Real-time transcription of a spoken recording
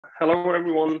Hello,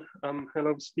 everyone.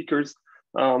 Hello, speakers.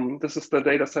 This is the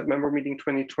DataCite Member Meeting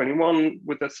 2021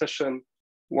 with the session,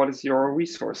 What is your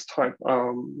resource type?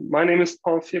 My name is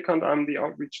Paul Vierkant. I'm the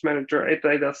Outreach Manager at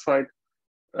DataCite,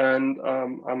 and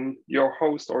I'm your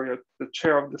host or the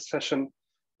chair of the session,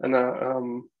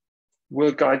 and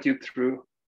will guide you through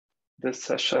this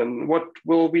session. What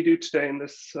will we do today in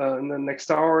the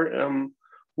next hour?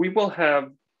 We will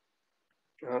have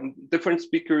different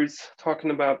speakers talking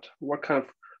about what kind of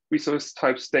resource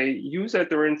types they use at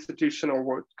their institution or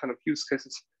what kind of use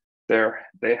cases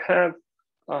they have.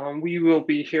 We will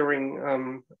be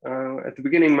hearing at the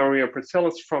beginning Maria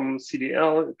Parcellis from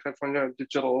CDL, California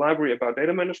Digital Library, about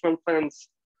data management plans.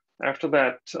 After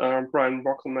that, Brian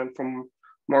Bockelman from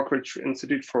Mockridge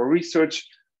Institute for Research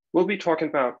will be talking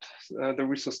about the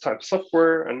resource type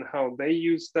software and how they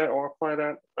use that or apply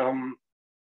that.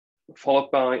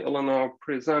 Followed by Eleanor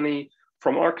Prezani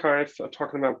from Archive,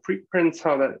 talking about preprints,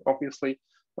 how that obviously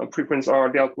preprints are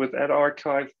dealt with at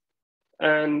Archive.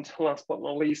 And last but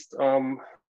not least,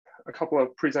 a couple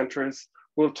of presenters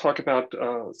will talk about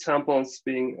samples,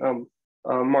 being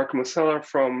Marco Musella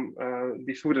from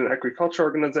the Food and Agriculture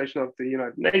Organization of the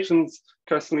United Nations,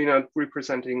 Castellina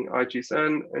representing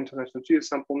IGSN, International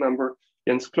Geosample Number,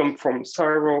 Jens Klump from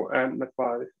CSIRO, and Matt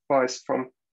Weiss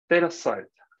from DataCite.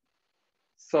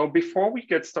 So before we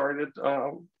get started,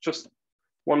 just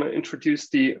want to introduce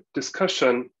the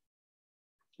discussion.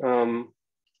 There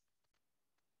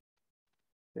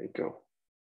you go.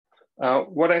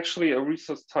 What actually a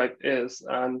resource type is,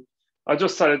 and I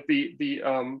just cited the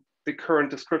current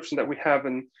description that we have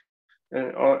in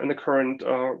the current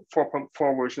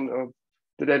 4.4 version of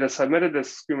the DataCite metadata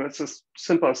schema. It's as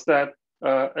simple as that,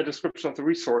 a description of the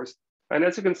resource. And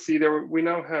as you can see there, we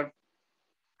now have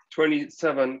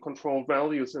 27 control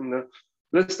values in the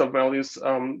list of values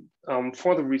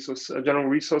for the resource, general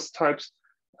resource types.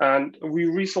 And we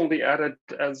recently added,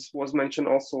 as was mentioned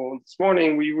also this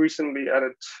morning, we recently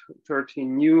added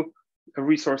 13 new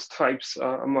resource types,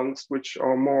 amongst which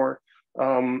are more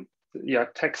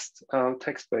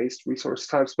text-based resource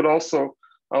types, but also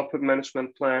output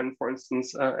management plan, for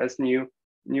instance, as new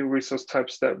resource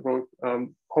types that will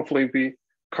hopefully be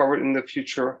covered in the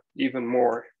future even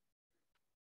more.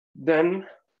 Then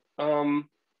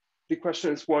the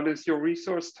question is, what is your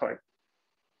resource type?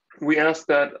 We asked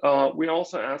that. We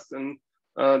also asked in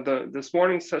this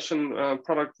morning session,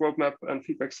 product roadmap and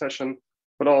feedback session,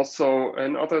 but also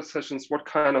in other sessions, what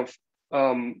kind of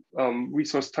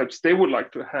resource types they would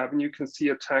like to have. And you can see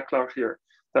a tag cloud here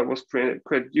that was created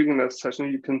during that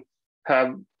session. You can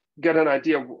get an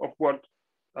idea of what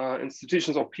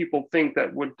institutions or people think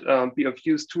that would be of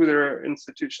use to their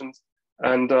institutions.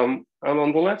 And on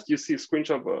the left, you see a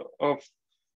screenshot of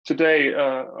today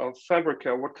of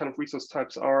Fabrica, what kind of resource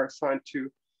types are assigned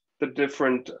to the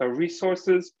different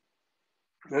resources.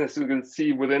 And as you can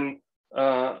see, within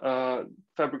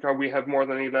Fabrica, we have more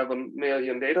than 11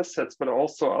 million data sets, but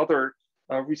also other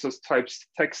resource types,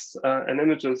 text and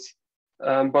images,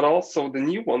 but also the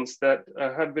new ones that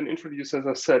have been introduced, as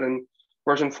I said, in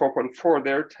version 4.4,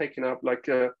 they're taken up like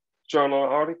a journal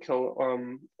article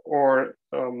or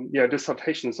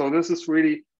dissertation. So this is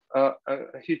really a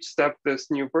huge step,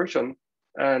 this new version.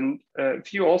 And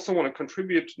if you also want to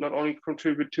contribute, not only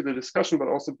contribute to the discussion, but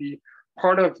also be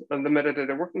part of the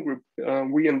metadata working group,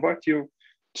 we invite you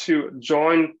to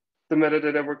join the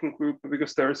metadata working group,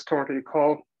 because there is currently a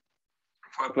call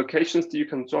for applications. You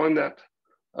can join that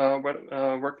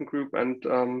working group and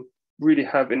really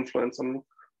have influence on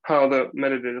how the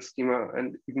metadata schema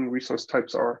and even resource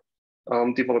types are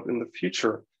developed in the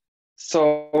future.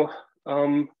 So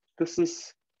this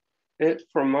is it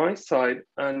from my side,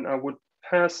 and I would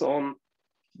pass on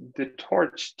the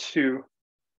torch to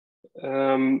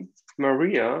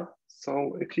Maria.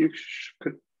 So if you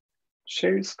could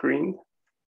share your screen.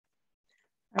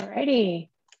 All righty,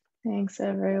 thanks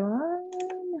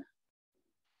everyone.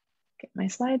 Get my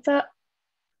slides up.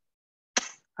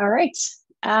 All right,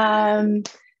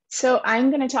 so I'm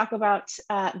going to talk about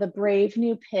the brave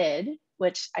new PID,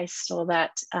 which I stole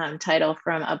that title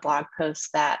from a blog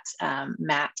post that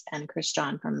Matt and Chris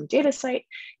John from DataCite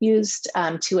used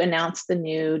to announce the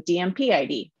new DMP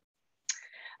ID.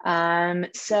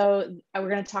 So we're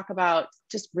going to talk about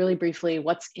just really briefly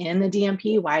what's in the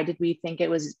DMP. Why did we think it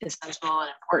was essential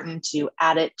and important to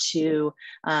add it to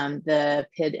the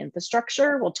PID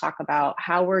infrastructure? We'll talk about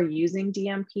how we're using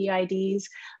DMP IDs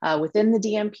within the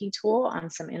DMP tool on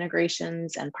some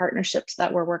integrations and partnerships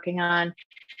that we're working on.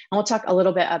 And we'll talk a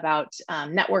little bit about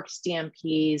networked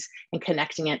DMPs and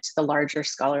connecting it to the larger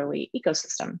scholarly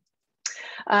ecosystem.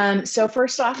 So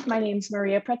first off, my name is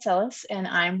Maria Pretzelis, and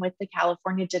I'm with the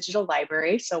California Digital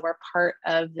Library. So we're part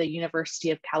of the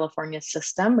University of California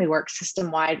system. We work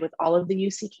system-wide with all of the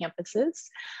UC campuses.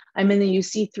 I'm in the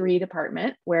UC3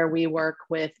 department, where we work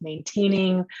with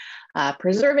maintaining,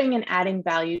 preserving, and adding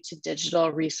value to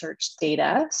digital research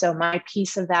data. So my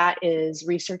piece of that is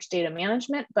research data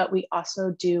management, but we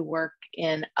also do work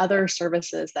in other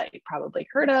services that you've probably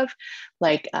heard of,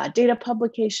 like data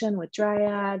publication with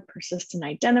Dryad, persistent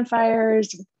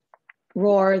identifiers,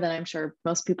 ROR, that I'm sure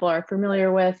most people are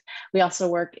familiar with. We also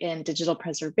work in digital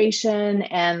preservation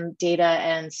and data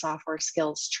and software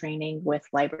skills training with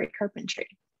library carpentry.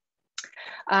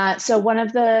 So one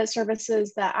of the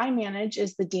services that I manage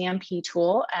is the DMP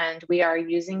tool, and we are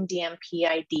using DMP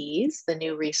IDs, the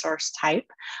new resource type,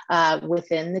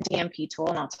 within the DMP tool,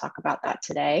 and I'll talk about that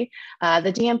today.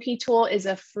 The DMP tool is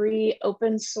a free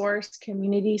open source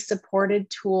community supported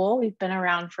tool. We've been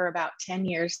around for about 10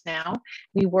 years now.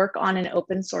 We work on an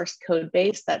open source code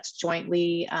base that's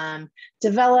jointly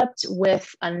developed with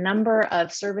a number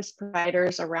of service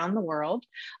providers around the world.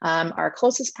 Our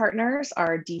closest partners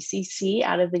are DCC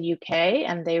out of the UK,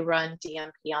 and they run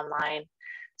DMP online.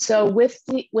 So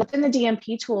within the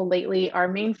DMP tool lately, our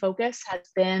main focus has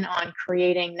been on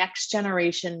creating next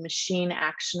generation machine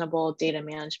actionable data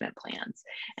management plans.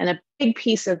 And a big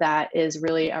piece of that is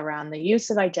really around the use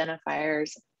of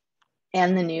identifiers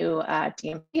and the new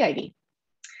DMP ID.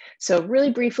 So really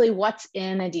briefly, what's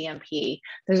in a DMP?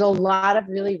 There's a lot of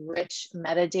really rich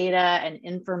metadata and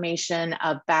information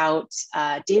about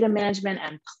data management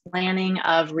and planning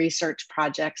of research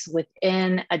projects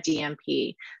within a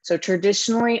DMP. So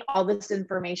traditionally, all this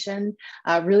information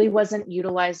really wasn't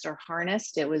utilized or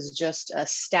harnessed. It was just a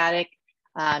static,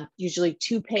 usually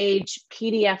 2-page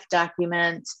PDF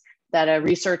document that a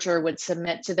researcher would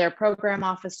submit to their program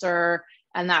officer.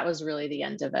 And that was really the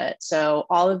end of it. So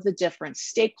all of the different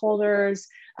stakeholders,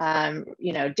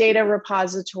 data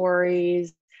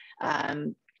repositories,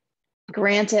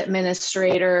 grant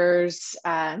administrators,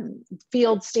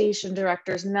 field station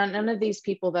directors, none of these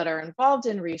people that are involved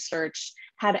in research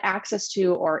had access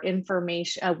to or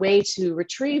information, a way to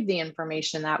retrieve the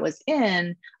information that was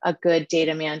in a good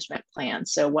data management plan.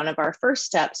 So one of our first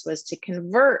steps was to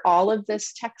convert all of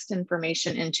this text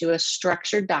information into a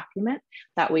structured document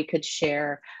that we could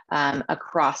share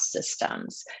across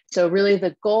systems. So really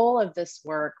the goal of this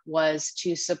work was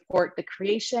to support the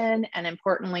creation and,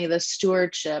 importantly, the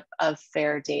stewardship of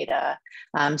fair data.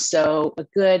 So a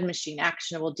good machine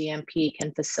actionable DMP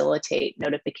can facilitate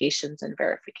notifications and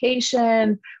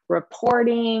verification,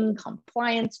 reporting,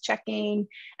 compliance checking,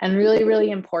 and really,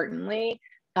 really importantly,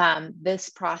 this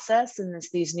process and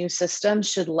these new systems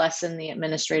should lessen the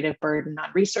administrative burden on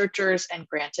researchers and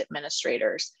grant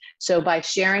administrators. So by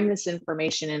sharing this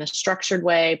information in a structured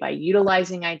way, by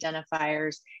utilizing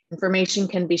identifiers, information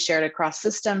can be shared across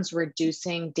systems,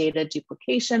 reducing data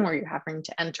duplication where you're having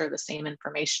to enter the same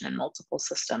information in multiple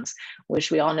systems, which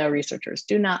we all know researchers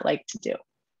do not like to do.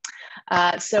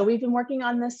 So we've been working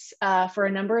on this for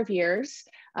a number of years.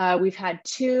 We've had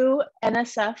 2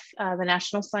 NSF, the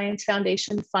National Science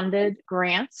Foundation funded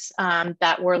grants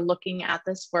that were looking at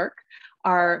this work.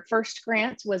 Our first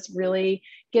grant was really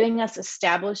getting us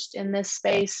established in this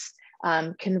space,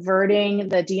 converting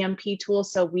the DMP tool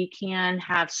so we can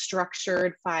have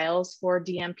structured files for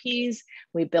DMPs.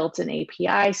 We built an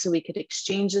API so we could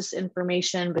exchange this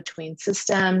information between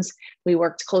systems. We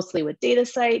worked closely with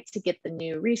DataCite to get the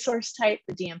new resource type,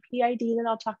 the DMP ID that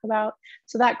I'll talk about.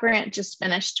 So that grant just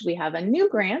finished. We have a new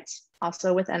grant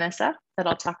also with NSF that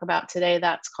I'll talk about today.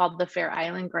 That's called the Fair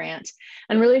Island Grant.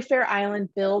 And really Fair Island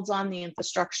builds on the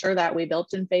infrastructure that we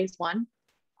built in phase 1.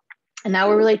 And now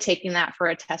we're really taking that for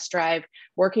a test drive,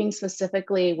 working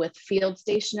specifically with field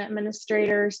station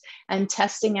administrators and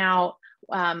testing out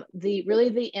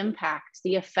the impact,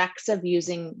 the effects of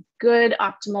using good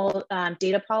optimal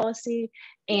data policy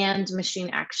and machine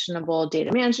actionable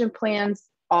data management plans,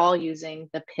 all using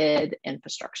the PID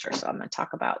infrastructure. So I'm going to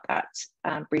talk about that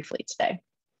briefly today.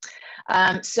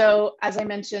 So as I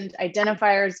mentioned,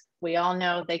 identifiers, we all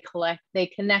know they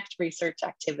connect research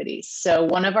activities. So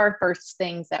one of our first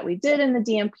things that we did in the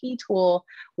DMP tool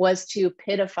was to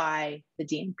PIDify the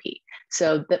DMP.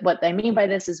 So what I mean by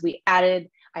this is we added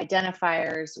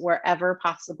identifiers wherever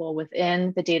possible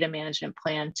within the data management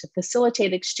plan to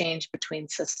facilitate exchange between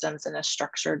systems in a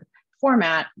structured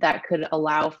format that could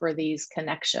allow for these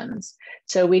connections.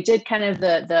 So we did kind of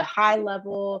the high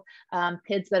level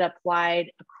PIDs that applied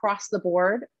across the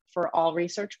board for all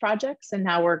research projects. And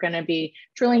now we're going to be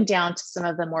drilling down to some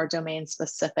of the more domain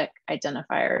specific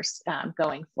identifiers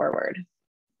going forward.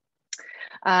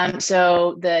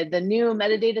 So the new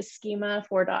metadata schema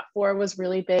 4.4 was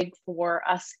really big for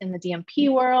us in the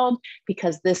DMP world,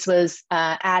 because this was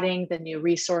adding the new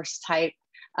resource type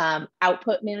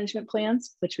output management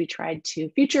plans, which we tried to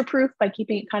future-proof by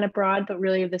keeping it kind of broad, but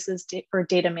really this is for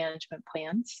data management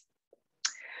plans.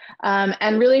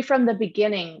 And really from the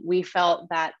beginning, we felt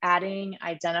that adding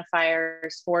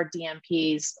identifiers for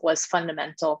DMPs was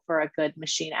fundamental for a good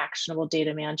machine actionable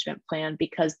data management plan,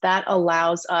 because that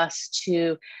allows us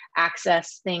to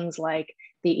access things like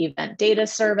the event data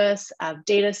service of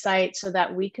DataCite, so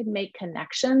that we could make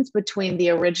connections between the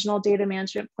original data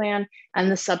management plan and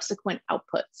the subsequent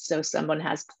outputs. So someone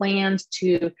has plans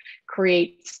to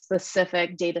create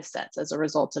specific data sets as a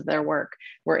result of their work.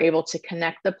 We're able to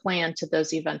connect the plan to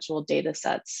those eventual data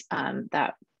sets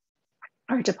that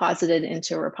are deposited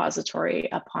into a repository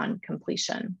upon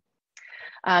completion.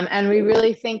 And we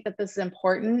really think that this is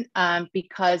important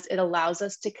because it allows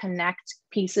us to connect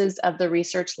pieces of the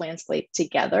research landscape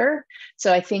together.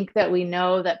 So I think that we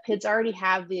know that PIDs already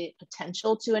have the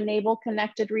potential to enable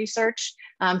connected research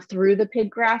through the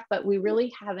PID graph, but we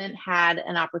really haven't had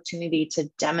an opportunity to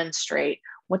demonstrate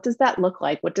what does that look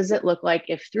like? What does it look like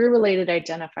if through related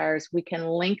identifiers, we can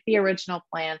link the original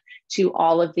plan to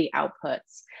all of the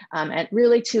outputs and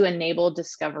really to enable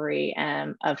discovery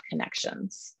of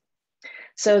connections.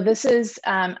 So this is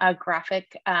a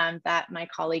graphic that my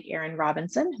colleague Erin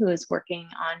Robinson, who is working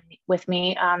with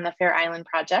me on the Fair Island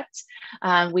project,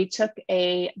 we took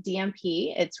a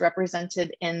DMP. It's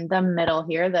represented in the middle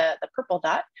here, the purple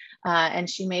dot, and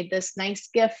she made this nice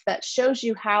GIF that shows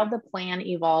you how the plan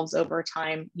evolves over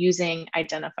time using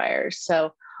identifiers.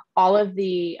 So all of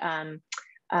the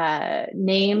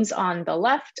names on the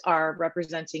left are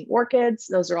representing ORCIDs.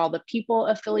 Those are all the people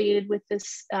affiliated with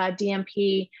this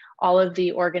DMP, all of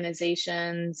the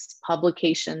organizations,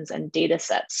 publications, and data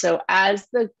sets. So as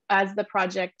the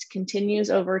project continues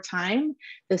over time,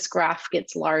 this graph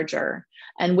gets larger.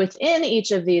 And within each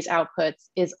of these outputs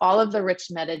is all of the rich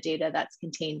metadata that's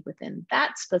contained within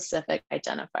that specific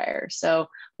identifier. So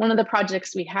one of the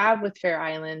projects we have with Fair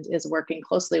Island is working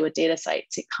closely with DataCite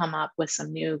to come up with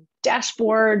some new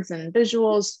dashboards and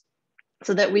visuals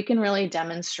so that we can really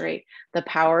demonstrate the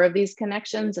power of these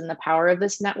connections and the power of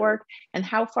this network and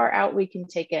how far out we can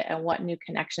take it and what new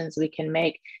connections we can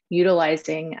make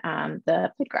utilizing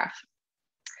the PID graph.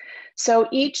 So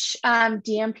each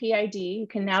DMP ID, you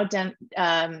can now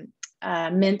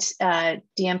mint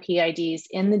DMP IDs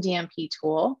in the DMP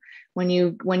tool. When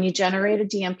you generate a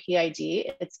DMP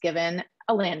ID, it's given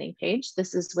a landing page.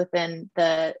 This is within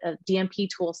the DMP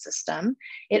tool system.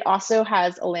 It also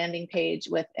has a landing page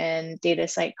within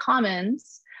DataCite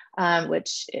Commons,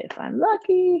 which if I'm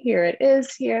lucky, here it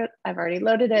is here. I've already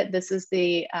loaded it. This is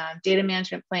the data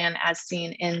management plan as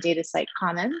seen in DataCite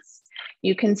Commons.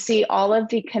 You can see all of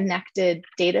the connected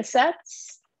data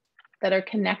sets that are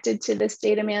connected to this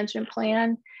data management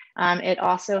plan. It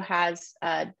also has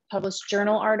published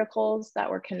journal articles that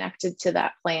were connected to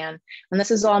that plan. And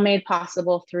this is all made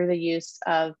possible through the use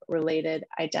of related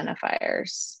identifiers.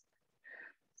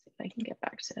 Let's see if I can get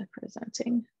back to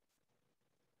presenting.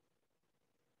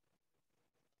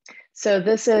 So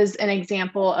this is an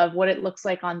example of what it looks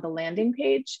like on the landing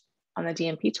page on the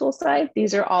DMP tool side.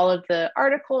 These are all of the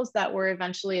articles that were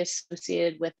eventually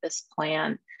associated with this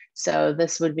plan. So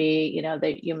this would be,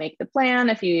 that you make the plan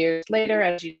a few years later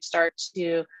as you start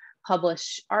to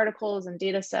publish articles and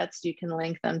data sets, you can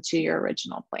link them to your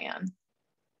original plan.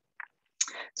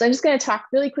 So I'm just going to talk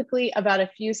really quickly about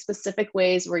a few specific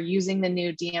ways we're using the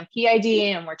new DMP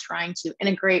ID and we're trying to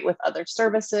integrate with other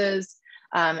services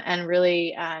and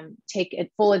really take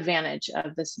full advantage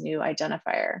of this new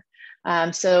identifier.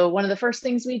 So one of the first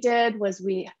things we did was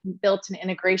we built an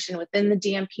integration within the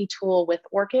DMP tool with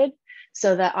ORCID,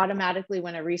 so that automatically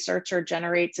when a researcher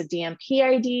generates a DMP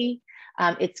ID,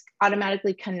 it's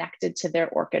automatically connected to their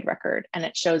ORCID record and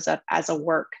it shows up as a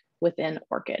work within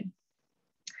ORCID.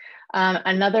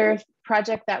 Another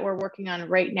project that we're working on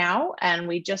right now, and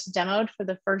we just demoed for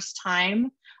the first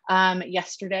time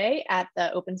yesterday at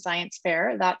the Open Science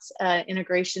Fair, that's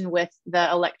integration with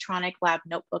the electronic lab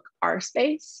notebook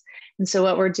RSpace. And so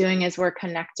what we're doing is we're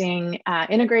connecting,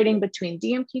 integrating between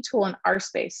DMP tool and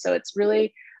RSpace. So it's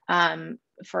really,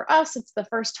 for us, it's the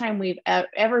first time we've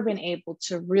ever been able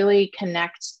to really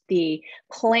connect the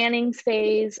planning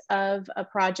phase of a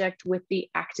project with the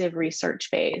active research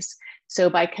phase. So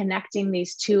by connecting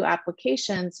these two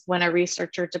applications, when a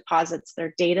researcher deposits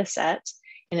their data set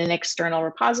in an external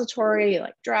repository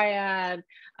like Dryad,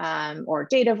 or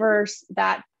Dataverse,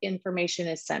 that information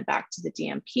is sent back to the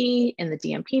DMP in the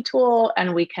DMP tool,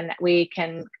 and we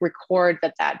can record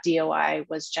that DOI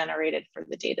was generated for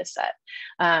the data set.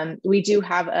 We do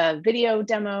have a video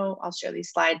demo. I'll share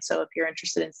these slides, so if you're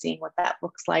interested in seeing what that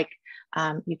looks like,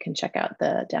 you can check out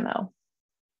the demo.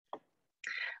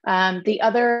 The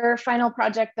other final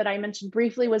project that I mentioned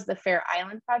briefly was the Fair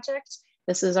Island project.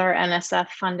 This is our NSF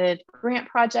funded grant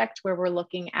project where we're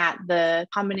looking at the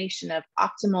combination of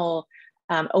optimal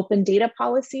open data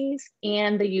policies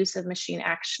and the use of machine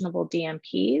actionable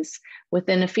DMPs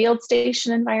within a field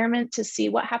station environment to see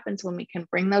what happens when we can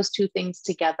bring those two things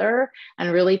together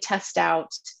and really test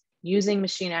out using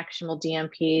machine actionable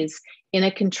DMPs in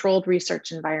a controlled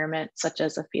research environment, such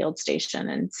as a field station,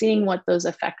 and seeing what those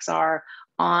effects are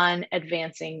on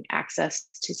advancing access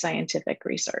to scientific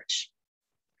research.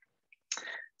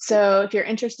 So if you're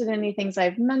interested in any things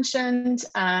I've mentioned,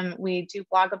 we do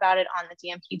blog about it on the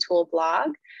DMP tool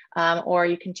blog, or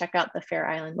you can check out the Fair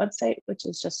Island website, which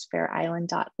is just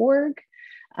fairisland.org.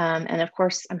 And of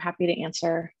course, I'm happy to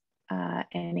answer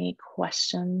any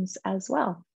questions as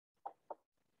well.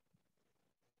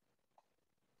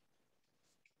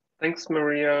 Thanks,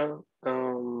 Maria.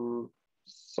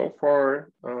 So far,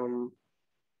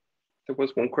 there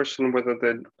was one question whether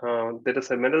the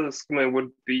DataCite metadata schema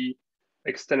would be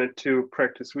extended to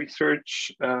practice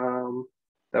research.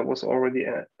 That was already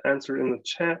answered in the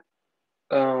chat.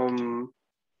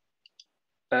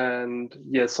 And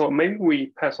yeah, so maybe we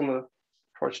pass on the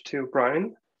torch to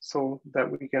Brian so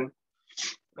that we can,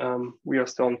 we are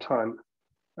still on time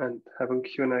and have a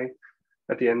Q&A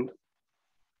at the end.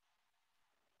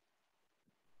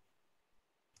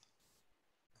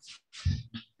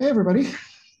 Hey, everybody.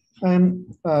 I'm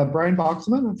Brian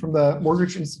Boxman. I'm from the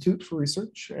Mortgage Institute for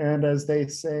Research. And as they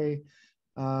say,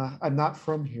 I'm not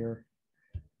from here.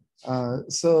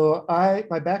 So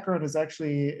my background is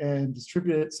actually in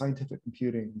distributed scientific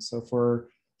computing. So for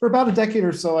about a decade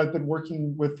or so, I've been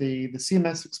working with the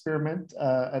CMS experiment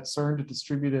at CERN to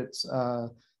distribute its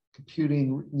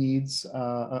computing needs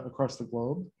across the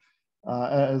globe.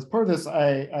 As part of this,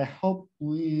 I help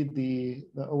lead the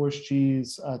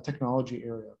OSG's technology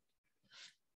area.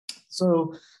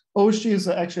 So OSG is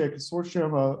actually a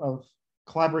consortium of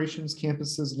collaborations,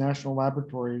 campuses, national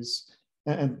laboratories,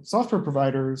 and software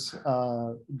providers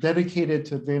dedicated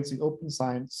to advancing open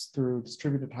science through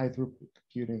distributed high throughput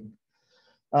computing.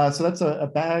 So that's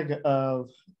a bag of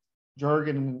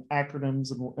jargon and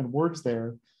acronyms and words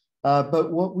there.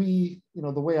 But what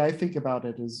the way I think about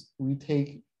it is we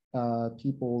take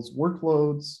people's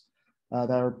workloads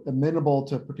that are amenable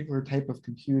to a particular type of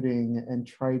computing and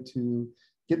try to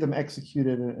get them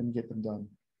executed and get them done.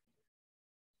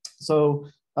 So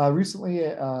recently,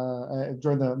 I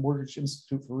joined the Mortgage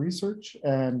Institute for Research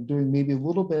and doing maybe a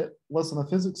little bit less on the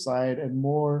physics side and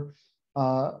more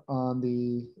on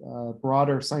the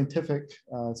broader scientific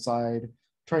side,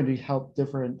 trying to help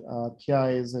different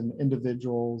PIs and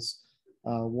individuals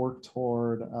work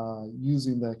toward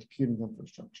using the computing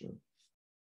infrastructure.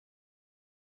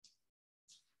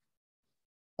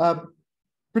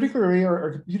 Particularly,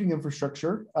 our computing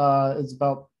infrastructure is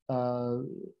about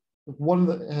one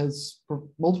that has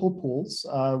multiple pools.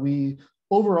 We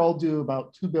overall do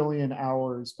about 2 billion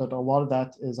hours, but a lot of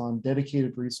that is on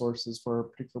dedicated resources for a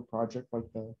particular project, like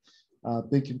the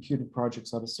big computing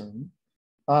projects out of CERN.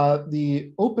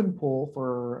 The open pool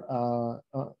for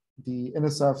the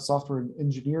NSF software and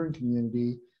engineering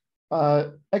community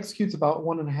executes about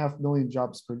 1.5 million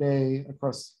jobs per day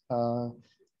across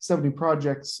 70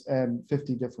 projects and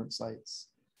 50 different sites.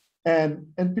 And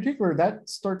in particular, that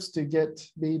starts to get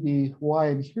maybe why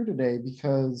I'm here today,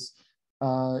 because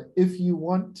if you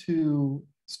want to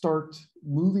start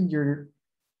moving your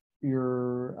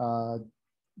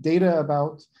data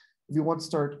about, if you want to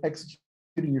start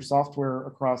executing your software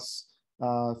across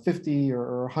 50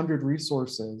 or 100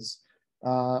 resources,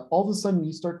 all of a sudden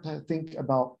you start to think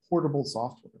about portable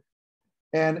software.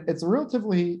 And it's a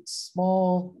relatively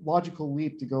small logical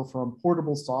leap to go from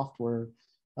portable software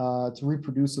to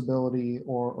reproducibility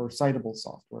or citable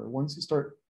software. Once you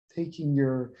start taking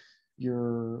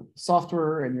your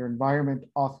software and your environment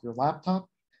off your laptop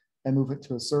and move it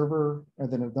to a server,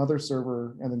 and then another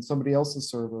server, and then somebody else's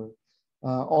server,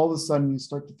 all of a sudden you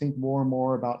start to think more and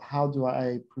more about how do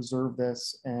I preserve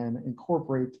this and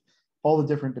incorporate all the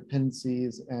different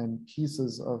dependencies and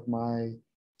pieces of my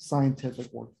scientific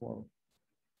workflow.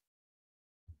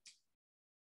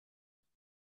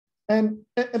 And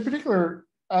in particular,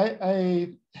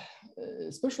 I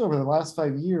especially over the last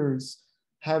 5 years,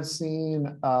 have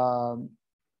seen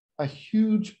a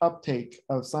huge uptake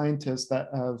of scientists that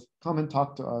have come and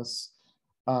talked to us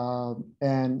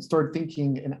and started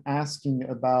thinking and asking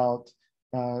about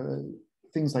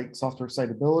things like software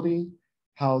citability,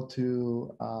 how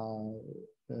to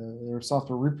their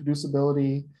software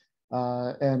reproducibility,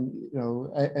 and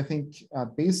I think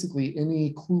basically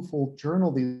any clueful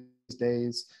journal these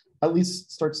days at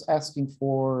least starts asking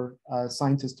for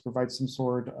scientists to provide some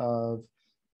sort of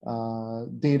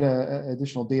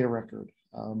additional data record.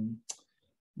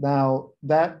 Now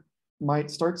that might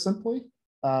start simply,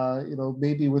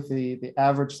 maybe with the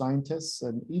average scientists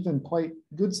and even quite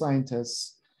good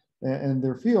scientists in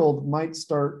their field might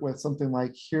start with something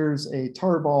like, here's a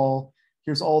tarball,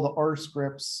 here's all the R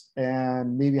scripts,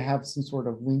 and maybe have some sort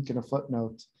of link in a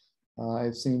footnote.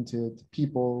 I've seen to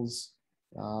people's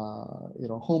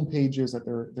home pages at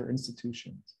their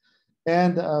institutions.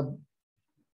 And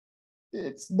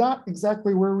it's not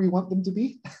exactly where we want them to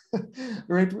be,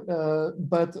 right?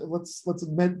 But let's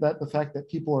admit that the fact that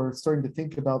people are starting to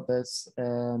think about this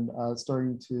and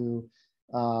starting to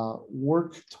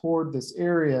work toward this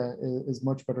area is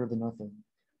much better than nothing.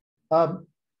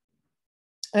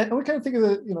 And we kind of think of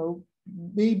the,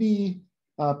 maybe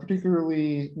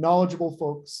particularly knowledgeable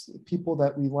folks, people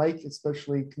that we like,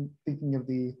 especially thinking of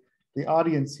the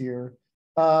audience here,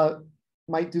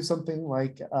 might do something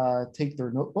like take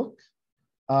their notebook,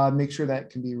 make sure that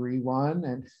can be rerun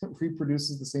and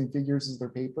reproduces the same figures as their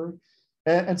paper,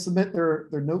 and submit their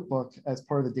notebook as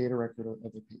part of the data record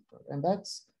of the paper. And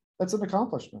that's an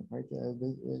accomplishment, right?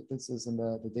 This is in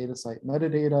the DataCite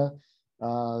metadata.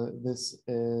 This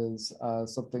is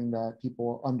something that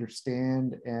people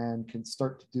understand and can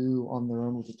start to do on their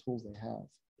own with the tools they have.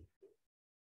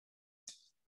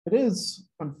 It is,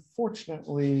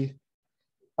 unfortunately,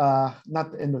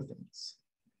 not the end of things.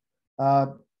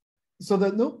 So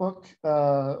the notebook,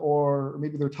 or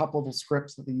maybe their top level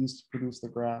scripts that they use to produce the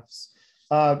graphs,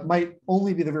 might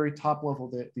only be the very top level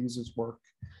that the users work.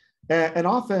 And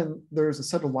often there's a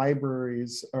set of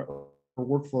libraries or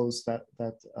workflows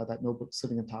that notebook's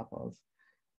sitting on top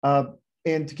of.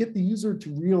 And to get the user to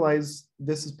realize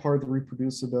this is part of the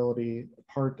reproducibility,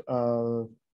 part of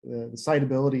the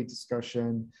citability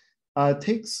discussion,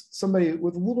 takes somebody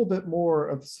with a little bit more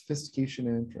of sophistication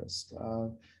and interest.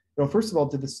 First of all,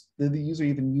 did the user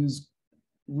even use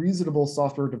reasonable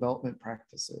software development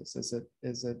practices?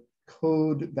 Is it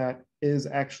code that is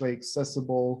actually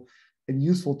accessible and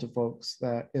useful to folks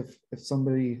that if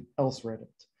somebody else read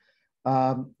it?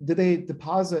 Did they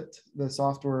deposit the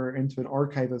software into an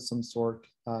archive of some sort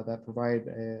that provide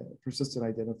a persistent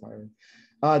identifier?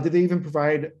 Did they even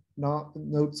provide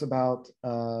notes about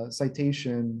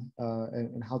citation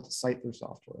and how to cite their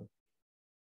software?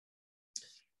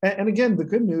 And again, the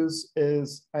good news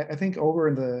is I think over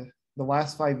in the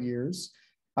last 5 years,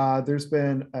 there's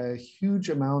been a huge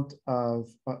amount of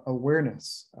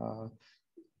awareness.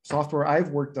 Software I've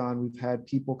worked on, we've had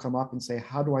people come up and say,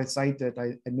 how do I cite it?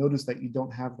 I noticed that you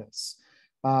don't have this.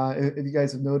 If you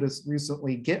guys have noticed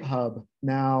recently, GitHub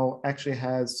now actually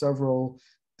has several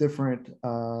different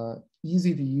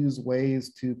easy to use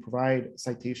ways to provide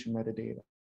citation metadata.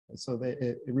 So that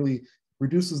it really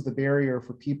reduces the barrier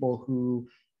for people who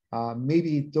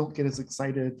maybe don't get as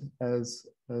excited as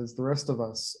the rest of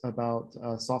us about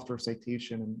software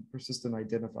citation and persistent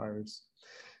identifiers.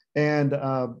 And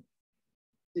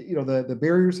the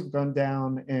barriers have gone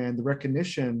down, and the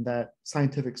recognition that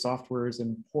scientific software is an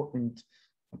important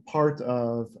part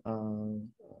of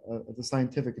the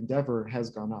scientific endeavor has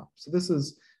gone up. So this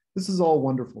is all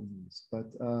wonderful news, but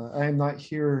I am not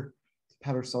here to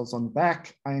pat ourselves on the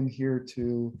back. I am here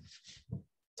to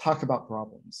talk about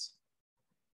problems.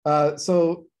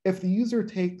 So if the user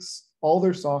takes all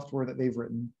their software that they've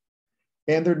written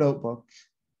and their notebook,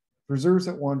 preserves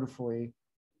it wonderfully,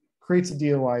 creates a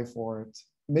DOI for it,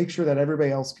 make sure that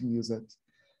everybody else can use it,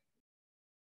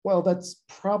 well, that's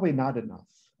probably not enough,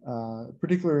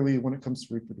 particularly when it comes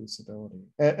to reproducibility,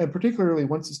 and particularly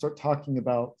once you start talking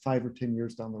about 5 or 10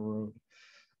 years down the road.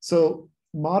 So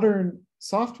modern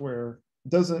software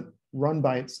doesn't run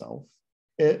by itself.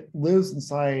 It lives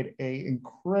inside an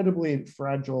incredibly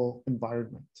fragile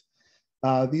environment.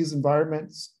 These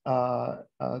environments, to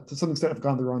some extent, have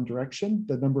gone their own direction.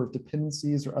 The number of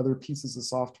dependencies or other pieces of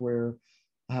software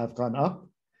have gone up.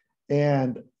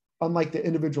 And unlike the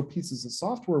individual pieces of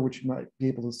software, which you might be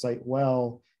able to cite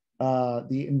well,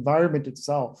 the environment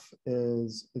itself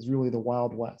is really the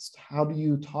Wild West. How do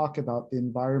you talk about the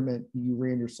environment you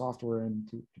ran your software in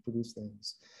to produce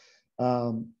things?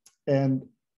 And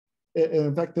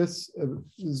in fact, this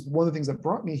is one of the things that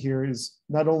brought me here is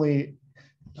not only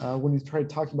when you try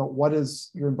talking about what is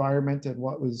your environment and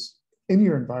what was in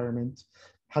your environment,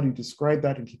 how do you describe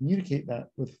that and communicate that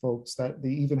with folks that they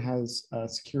even has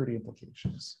security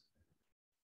implications.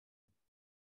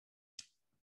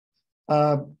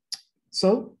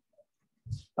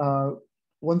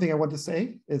 One thing I want to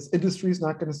say is industry is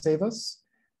not going to save us.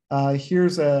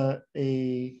 Here's a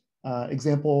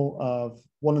example of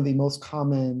one of the most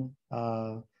common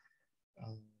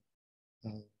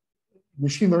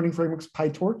machine learning frameworks,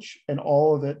 PyTorch, and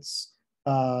all of its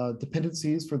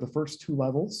dependencies for the first 2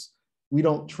 levels. We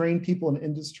don't train people in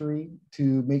industry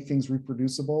to make things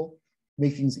reproducible,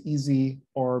 make things easy,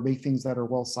 or make things that are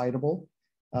well citable.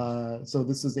 So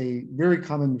this is a very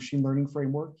common machine learning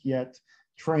framework, yet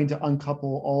trying to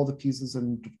uncouple all the pieces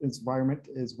in its environment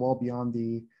is well beyond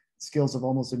the skills of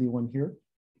almost anyone here.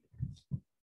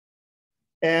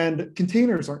 And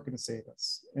containers aren't going to save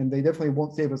us, and they definitely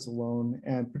won't save us alone.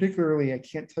 And particularly, I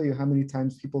can't tell you how many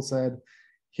times people said,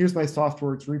 here's my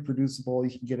software, it's reproducible,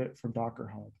 you can get it from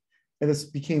Docker Hub. And this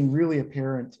became really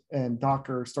apparent, and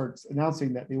Docker starts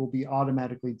announcing that they will be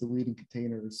automatically deleting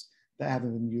containers that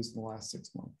haven't been used in the last 6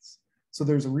 months. So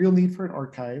there's a real need for an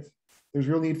archive. There's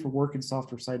real need for work in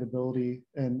software citability,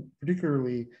 and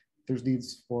particularly there's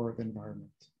needs for the environment.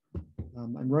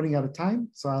 I'm running out of time,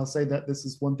 so I'll say that this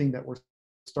is one thing that we're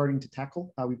starting to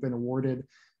tackle. We've been awarded,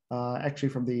 actually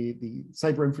from the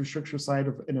cyber infrastructure side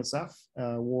of NSF,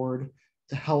 award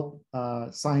to help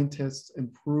scientists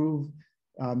improve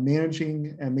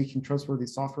managing and making trustworthy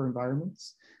software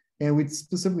environments. And we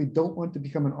specifically don't want to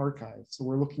become an archive. So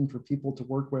we're looking for people to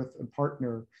work with and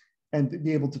partner and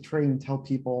be able to train and tell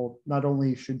people, not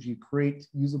only should you create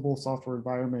usable software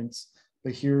environments,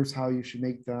 but here's how you should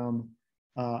make them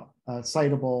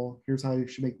citable, here's how you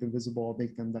should make them visible,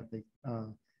 make them that they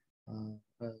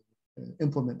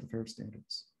implement the FAIR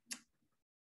standards.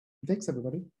 Thanks,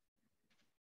 everybody.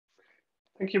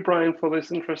 Thank you, Brian, for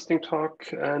this interesting talk.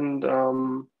 And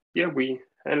yeah, we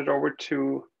hand it over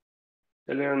to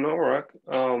Eleonora,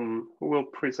 who will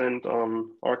present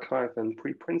on archive and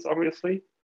preprints, obviously.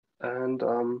 And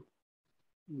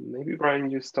maybe, Brian,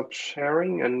 you stop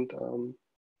sharing, and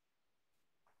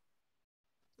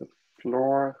the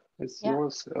floor is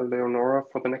yours, Eleonora,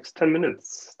 for the next 10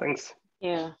 minutes. Thanks.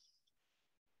 Yeah.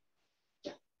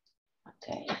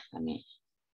 Okay, let me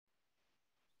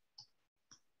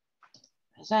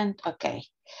present. Okay.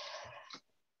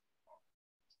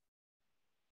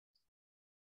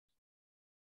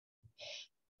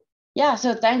 Yeah,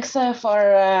 so thanks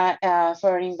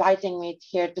for inviting me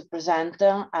here to present.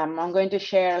 I'm going to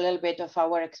share a little bit of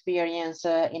our experience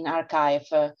in archive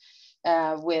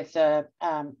with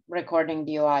recording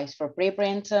DOIs for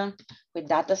preprint with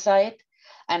DataCite.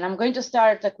 And I'm going to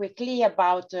start quickly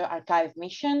about archive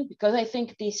mission, because I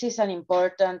think this is an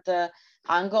important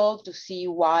angle to see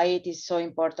why it is so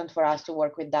important for us to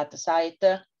work with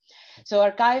DataCite. So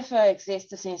archive exists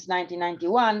since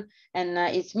 1991, and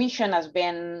its mission has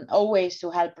been always to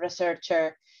help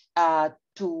researchers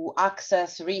to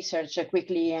access research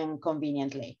quickly and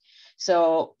conveniently.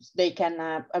 So they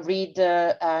can read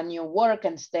new work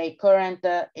and stay current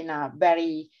in a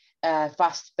very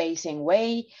fast-pacing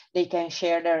way. They can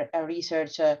share their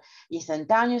research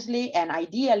instantaneously, and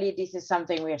ideally, this is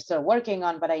something we are still working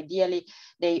on, but ideally,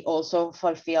 they also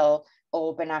fulfill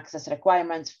open access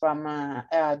requirements from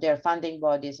their funding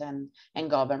bodies and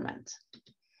governments.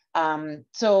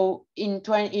 So in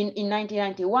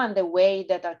 1991, the way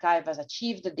that archive has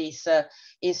achieved this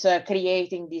is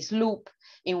creating this loop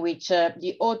in which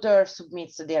the author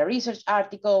submits their research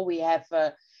article. We have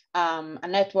a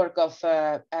network of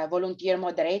volunteer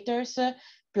moderators,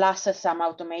 plus some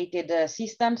automated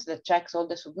systems that checks all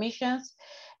the submissions.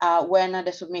 When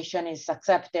the submission is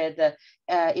accepted,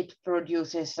 it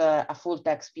produces a full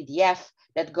text PDF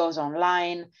that goes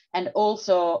online, and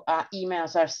also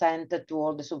emails are sent to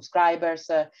all the subscribers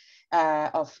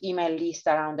of email lists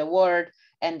around the world,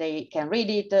 and they can read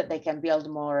it, they can build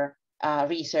more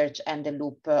research, and the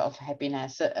loop of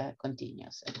happiness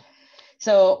continues.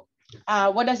 So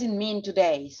what does it mean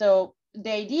today? So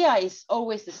the idea is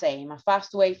always the same, a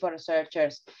fast way for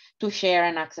researchers to share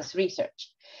and access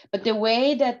research. But the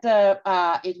way that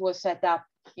it was set up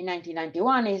in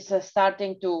 1991 is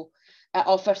starting to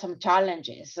offer some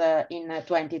challenges in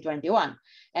 2021.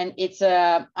 And it's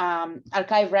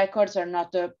archive records are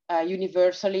not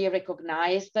universally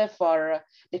recognized for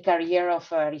the career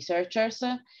of researchers.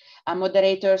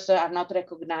 Moderators are not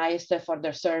recognized for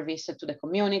their service to the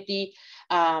community.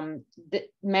 The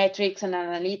metrics and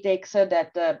analytics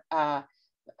that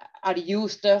are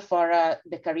used for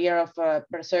the career of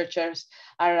researchers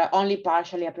are only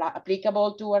partially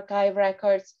applicable to archive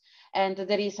records. And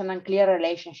there is an unclear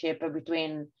relationship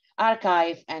between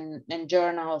archive and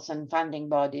journals and funding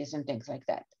bodies and things like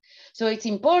that. So it's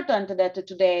important that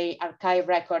today archive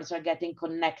records are getting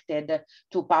connected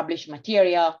to published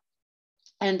material,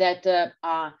 and that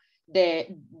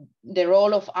the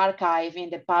role of archive in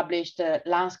the published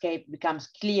landscape becomes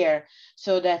clear,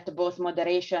 so that both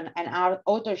moderation and our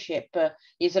authorship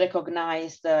is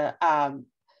recognized,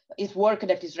 is work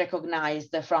that is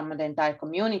recognized from the entire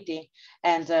community,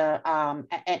 and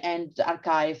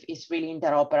archive is really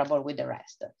interoperable with the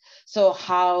rest. So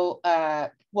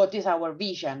what is our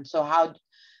vision? So how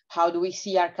do we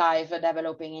see archive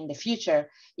developing in the future?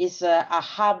 Is a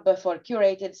hub for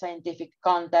curated scientific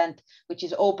content, which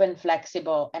is open,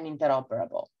 flexible, and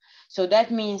interoperable. So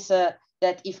that means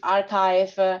that if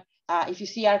you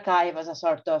see archive as a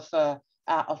sort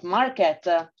of market,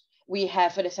 we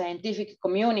have the scientific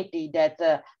community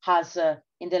that has,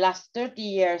 in the last 30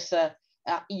 years,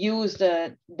 used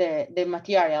the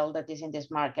material that is in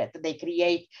this market.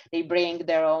 They bring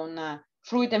their own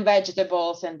fruit and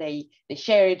vegetables, and they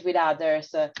share it with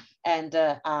others, and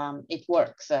it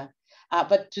works.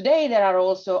 But today there are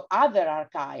also other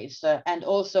archives and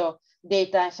also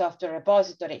data and software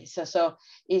repositories. So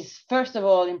it's first of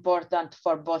all important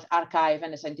for both archive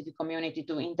and the scientific community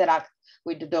to interact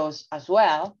with those as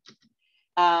well.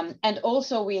 And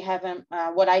also we have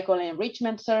what I call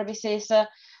enrichment services that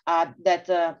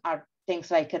are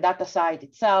things like DataCite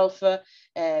itself,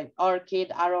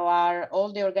 ORCID, ROR,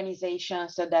 all the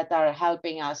organizations that are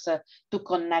helping us to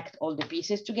connect all the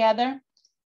pieces together.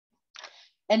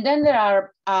 And then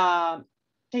there are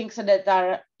things that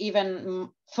are even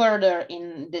further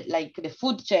in the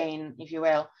food chain, if you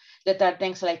will, that are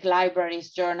things like libraries,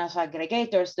 journals,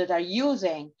 aggregators that are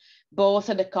using both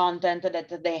the content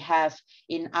that they have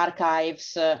in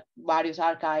archives, various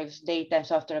archives, data and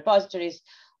software repositories,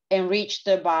 enriched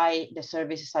by the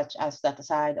services such as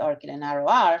DataCite, ORCID, and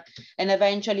ROR, and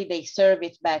eventually they serve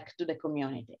it back to the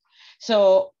community.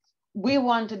 So we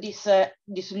want this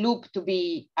loop to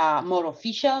be more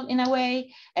official in a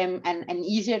way and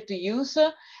easier to use.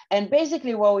 And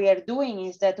basically what we are doing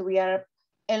is that we are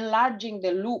enlarging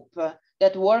the loop,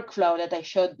 that workflow that I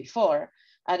showed before,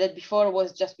 that before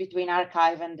was just between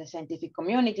archive and the scientific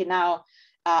community. Now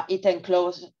it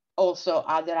encloses also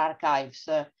other archives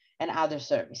and other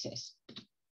services.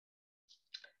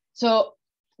 So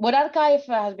what archive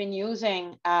has been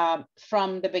using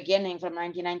from the beginning, from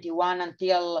 1991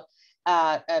 until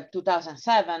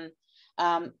 2007,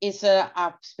 is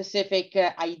a specific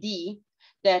ID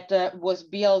that was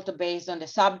built based on the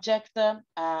subject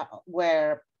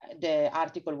where the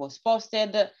article was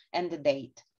posted and the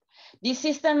date. This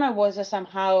system was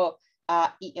somehow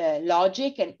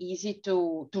logic and easy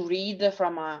to read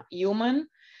from a human,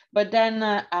 but then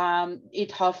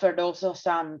it offered also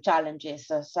some challenges.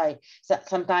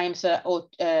 Sometimes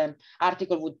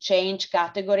article would change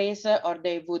categories, or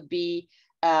they would be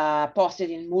posted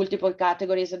in multiple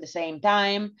categories at the same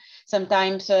time.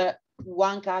 Sometimes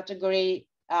one category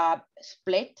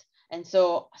split, and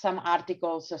so some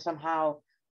articles somehow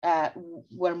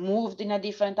were moved in a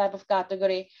different type of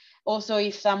category. Also,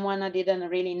 if someone didn't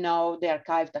really know the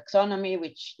archive taxonomy,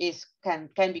 which can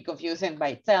be confusing by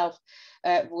itself,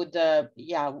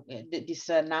 this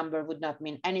number would not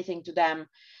mean anything to them.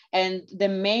 And the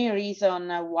main reason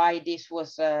why this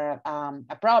was a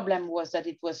problem was that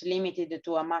it was limited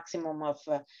to a maximum of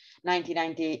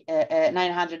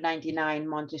 999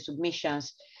 monthly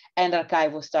submissions, and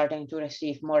archive was starting to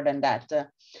receive more than that.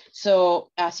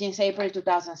 So since April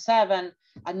 2007,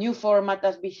 a new format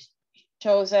has been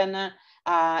chosen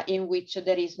in which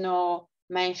there is no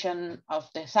mention of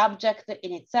the subject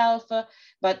in itself,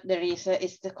 but there is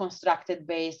it's constructed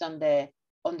based on the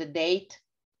date.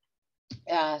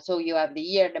 So you have the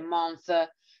year, the month,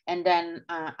 and then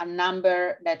a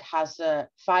number that has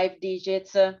 5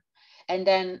 digits, and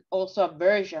then also a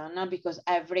version, because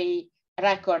every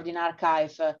record in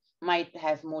archive might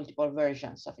have multiple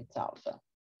versions of itself.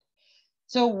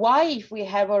 So why, if we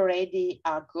have already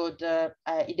a good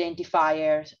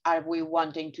identifiers, are we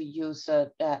wanting to use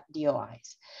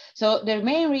DOIs? So the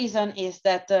main reason is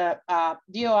that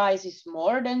DOIs is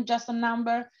more than just a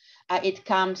number. It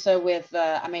comes with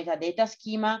a metadata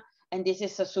schema, and this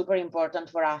is super important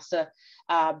for us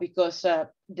because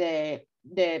the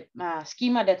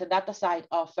schema that the DataCite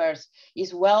offers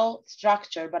is well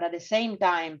structured, but at the same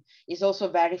time is also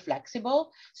very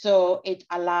flexible. So it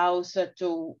allows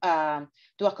to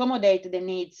accommodate the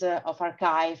needs of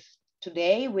archive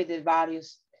today with the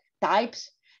various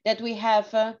types that we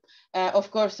have.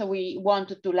 Of course, we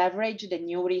want to leverage the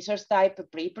new resource type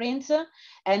preprints,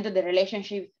 and the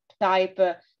relationship type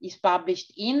is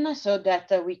published in, so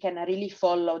that we can really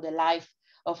follow the life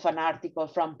of an article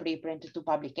from preprint to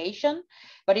publication,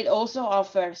 but it also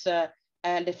offers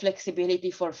the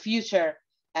flexibility for future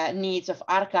needs of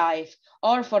archive,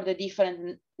 or for the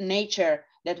different nature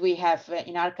that we have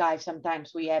in archive.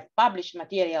 Sometimes we have published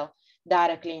material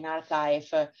directly in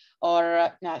archive,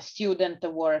 or student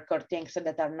work, or things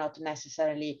that are not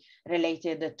necessarily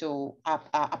related to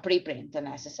a preprint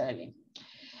necessarily.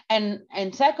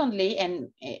 And secondly, and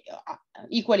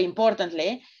equally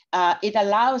importantly, it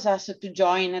allows us to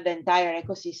join the entire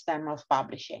ecosystem of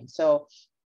publishing. So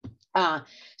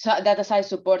DataCite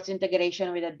supports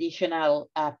integration with additional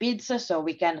PIDs, so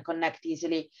we can connect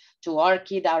easily to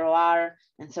ORCID, ROR,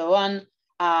 and so on.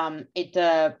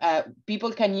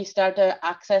 People can start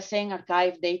accessing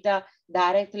archive data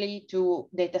directly to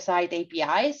DataCite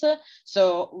APIs,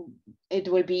 so it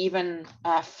will be even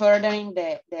furthering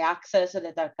the access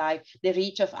that archive, the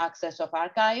reach of access of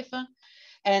archive.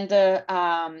 And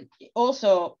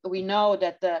also we know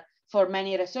that for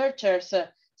many researchers,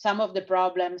 some of the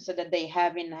problems that they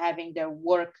have in having their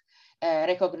work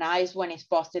recognized when it's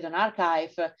posted on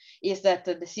archive is that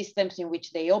the systems in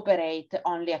which they operate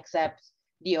only accept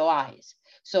DOIs.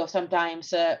 So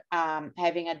sometimes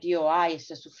having a DOI is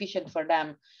sufficient for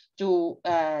them to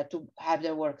have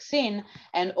their work seen.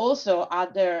 And also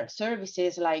other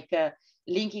services like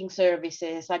linking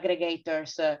services,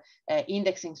 aggregators,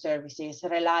 indexing services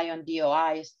rely on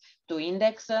DOIs to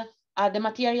index the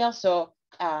material. So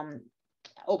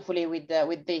hopefully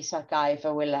with this archive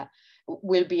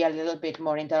will be a little bit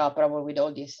more interoperable with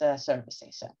all these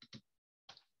services.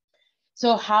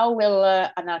 So how will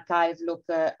an archive look,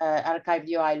 archive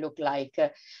DOI look like?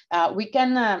 We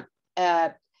can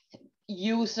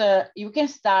use, you can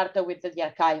start with the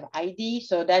archive ID.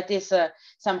 So that is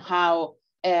somehow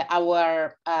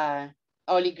our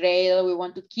holy grail. We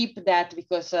want to keep that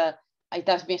because it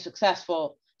has been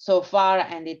successful so far,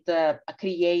 and it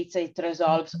it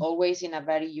resolves always in a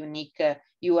very unique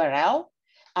URL.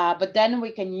 But then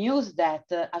we can use that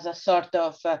as a sort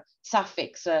of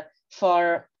suffix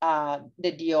for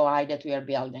the DOI that we are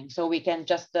building. So we can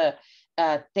just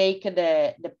take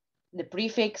the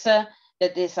prefix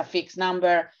that is a fixed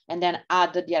number and then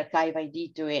add the archive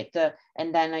ID to it.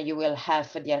 And then you will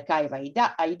have the archive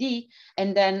ID.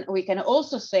 And then we can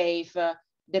also save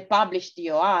the published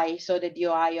DOI, so the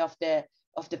DOI of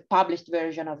the published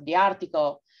version of the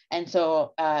article. And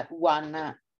so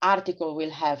one article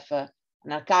will have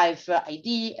an archive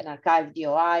ID, an archive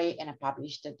DOI, and a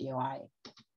published DOI.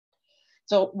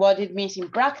 So what it means in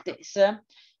practice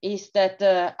is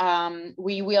that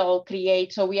we will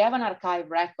create, so we have an archive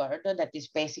record that is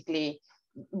basically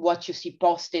what you see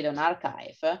posted on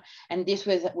archive. And this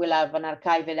will have an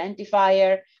archive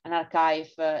identifier, an archive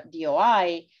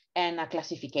DOI, and a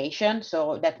classification.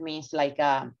 So that means like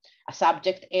a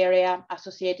subject area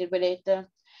associated with it.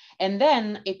 And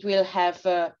then it will have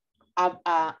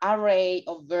an array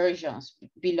of versions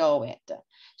below it.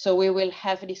 So we will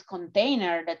have this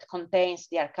container that contains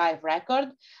the archive record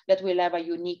that will have a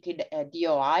unique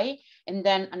DOI, and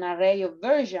then an array of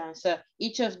versions.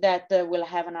 Each of that will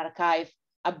have an archive,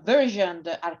 a versioned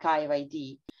archive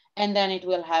ID. And then it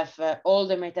will have all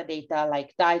the metadata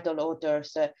like title,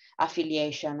 authors,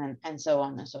 affiliation, and so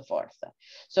on and so forth.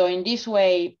 So in this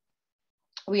way,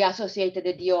 we associated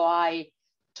the DOI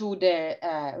to the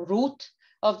root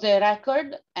of the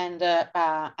record, and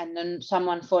then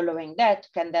someone following that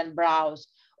can then browse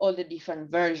all the different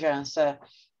versions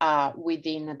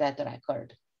within that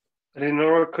record.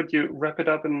 Eleonora, could you wrap it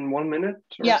up in 1 minute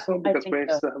or so? Because we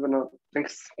still have enough.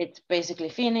 Thanks. It's basically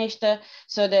finished.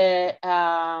 So the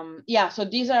so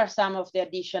these are some of the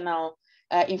additional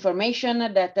information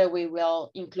that we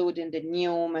will include in the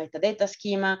new metadata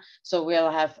schema. So we'll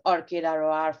have ORCID,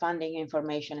 ROR, funding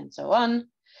information, and so on.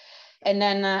 And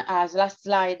then as last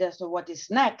slide, so what is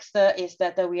next is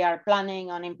that we are planning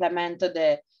on implement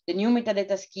the new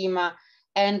metadata schema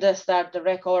and start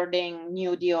recording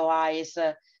new DOIs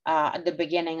at the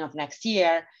beginning of next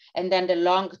year. And then the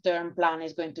long-term plan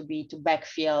is going to be to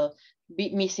backfill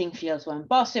missing fields when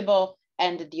possible,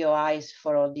 and the DOIs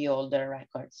for all the older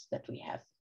records that we have.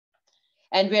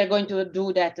 And we are going to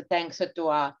do that thanks to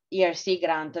a ERC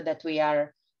grant that we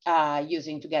are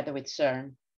using together with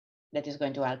CERN. That is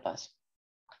going to help us.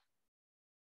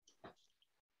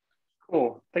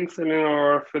 Cool. Thanks,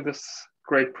 Eleonora, for this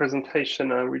great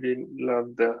presentation. I really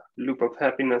love the loop of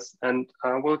happiness. And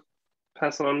we'll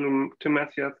pass on to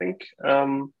Matthew, I think,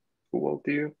 who will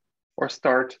do or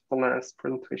start the last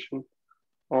presentation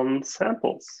on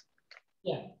samples.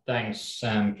 Yeah, thanks,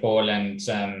 Paul. And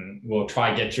we'll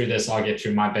try to get through this. I'll get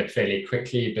through my bit fairly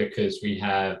quickly because we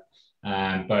have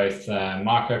both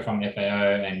Marco from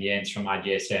FAO and Jens from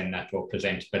IGSN that will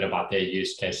present a bit about their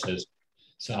use cases.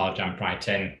 So I'll jump right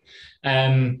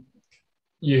in.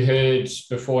 You heard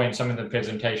before in some of the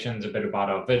presentations a bit about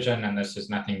our vision, and this is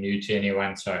nothing new to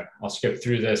anyone, so I'll skip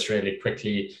through this really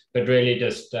quickly, but really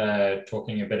just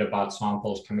talking a bit about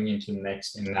samples coming into the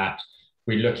mix, in that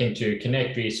we're looking to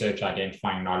connect research,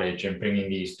 identifying knowledge, and bringing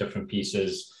these different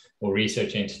pieces or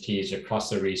research entities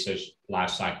across the research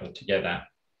lifecycle together.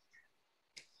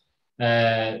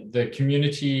 The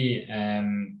community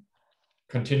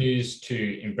continues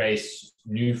to embrace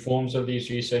new forms of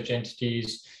these research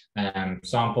entities,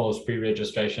 samples,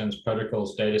 pre-registrations,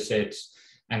 protocols, datasets,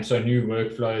 and so new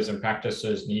workflows and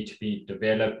practices need to be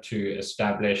developed to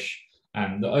establish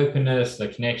the openness, the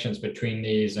connections between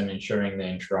these, and ensuring the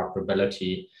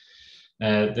interoperability.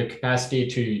 The capacity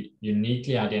to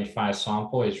uniquely identify a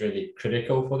sample is really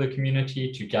critical for the community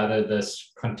to gather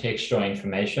this contextual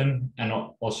information and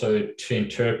also to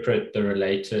interpret the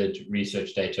related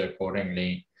research data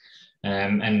accordingly.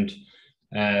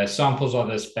 Samples are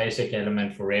this basic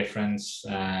element for reference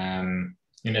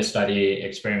in a study,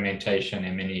 experimentation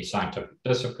in many scientific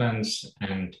disciplines,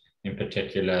 and in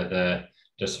particular, the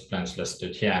disciplines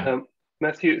listed here.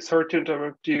 Matthew, sorry to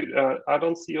interrupt you. I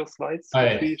don't see your slides.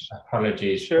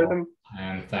 Apologies. Share them.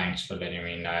 And thanks for letting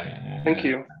me know. Thank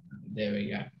you. There we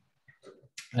go.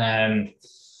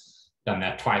 Done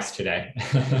that twice today.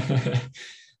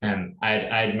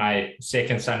 My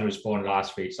second son was born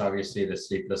last week, so obviously the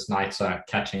sleepless nights are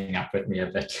catching up with me a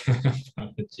bit.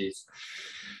 Apologies.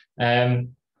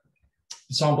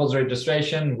 Samples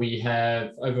registration, we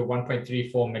have over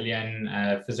 1.34 million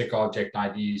physical object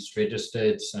IDs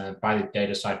registered by the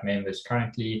DataCite members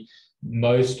currently.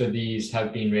 Most of these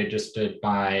have been registered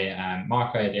by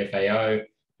Marco at FAO,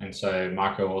 and so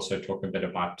Marco will also talk a bit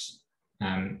about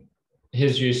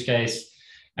his use case.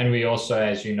 And we also,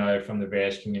 as you know, from the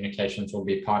various communications, will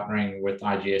be partnering with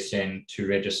IGSN to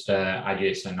register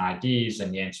IGSN IDs,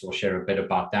 and Jens will share a bit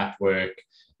about that work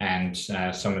and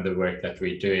some of the work that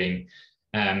we're doing.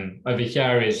 Over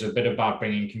here is a bit about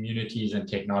bringing communities and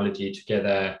technology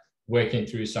together, working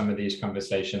through some of these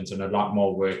conversations, and a lot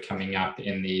more work coming up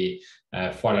in the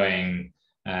following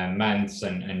months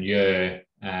and year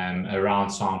around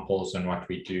samples and what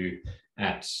we do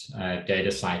at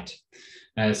DataCite.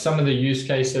 Some of the use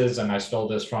cases, and I stole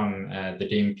this from the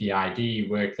DMP ID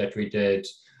work that we did,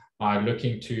 are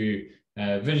looking to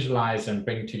visualize and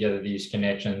bring together these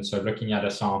connections. So looking at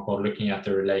a sample, looking at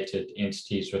the related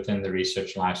entities within the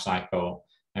research lifecycle,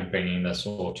 and bringing this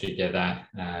all together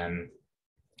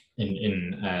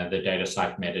in the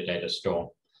DataCite metadata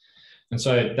store. And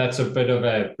so that's a bit of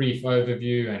a brief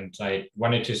overview, and I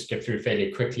wanted to skip through fairly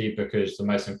quickly because the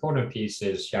most important piece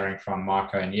is hearing from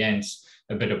Marco and Jens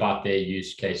a bit about their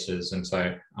use cases. And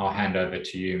so I'll hand over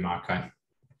to you, Marco.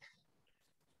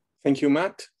 Thank you,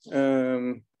 Matt.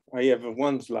 I have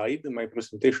one slide. My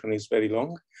presentation is very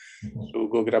long, so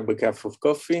go grab a cup of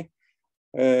coffee.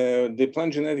 The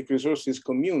plant genetic resources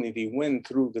community went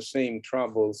through the same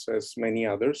troubles as many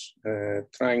others,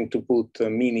 trying to put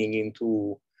meaning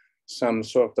into some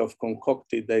sort of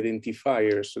concocted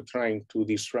identifiers, trying to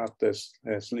disrupt as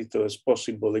little as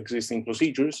possible existing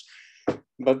procedures.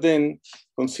 But then,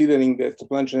 considering that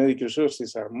plant genetic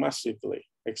resources are massively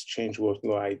exchanged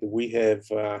worldwide, we have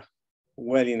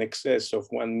well in excess of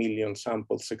 1 million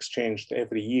samples exchanged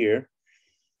every year.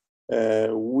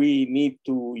 We need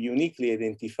to uniquely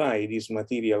identify this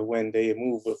material when they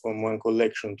move from one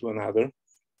collection to another.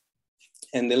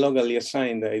 And the locally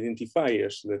assigned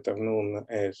identifiers that are known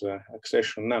as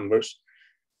accession numbers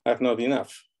are not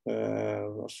enough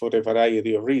for a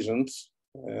variety of reasons.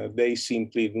 They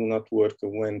simply do not work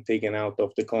when taken out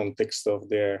of the context of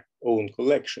their own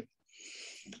collection.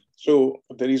 So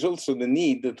there is also the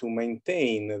need to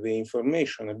maintain the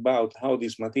information about how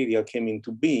this material came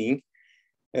into being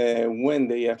when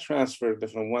they are transferred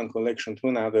from one collection to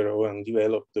another, or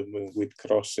developed with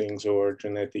crossings or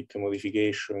genetic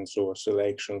modifications or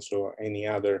selections or any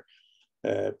other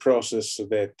process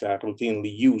that are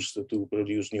routinely used to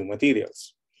produce new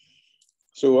materials.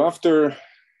 So after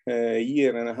a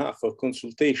year and a half of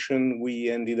consultation,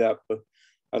 we ended up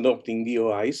adopting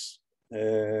DOIs,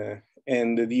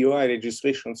 and the DOI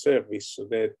registration service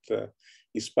that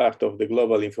is part of the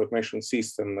global information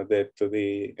system that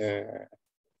the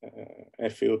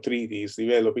FAO treaty is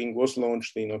developing was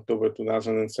launched in October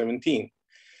 2017.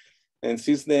 And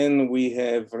since then, we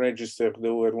have registered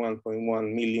over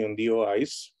 1.1 million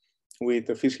DOIs with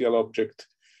a physical object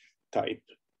type.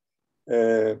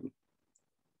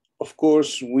 Of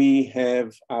course, we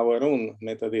have our own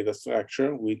metadata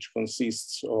structure, which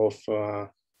consists of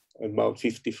about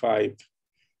 55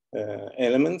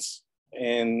 elements.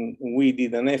 And we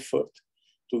did an effort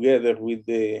together with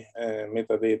the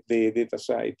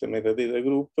DataCite metadata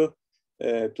group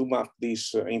to map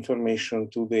this information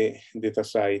to the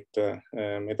DataCite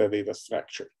metadata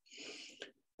structure.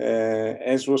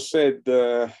 As was said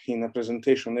in a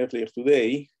presentation earlier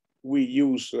today, we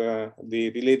use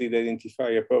the related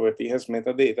identifier property as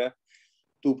metadata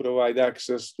to provide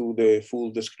access to the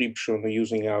full description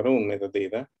using our own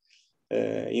metadata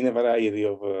in a variety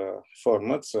of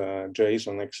formats,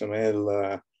 JSON,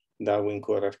 XML, Darwin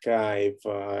Core Archive,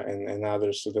 and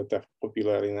others that are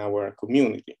popular in our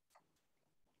community.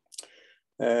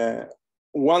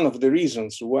 One of the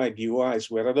reasons why DOIs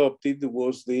were adopted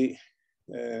was the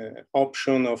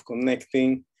option of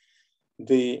connecting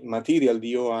the material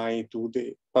DOI to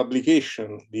the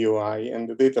publication DOI and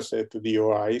the dataset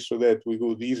DOI so that we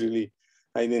could easily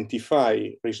identify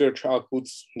research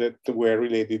outputs that were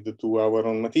related to our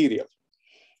own material.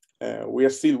 We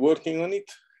are still working on it.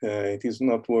 It is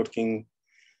not working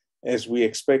as we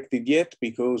expected yet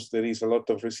because there is a lot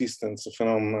of resistance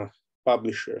from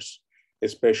publishers,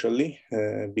 especially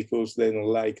because they don't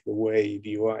like the way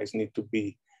DOIs need to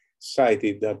be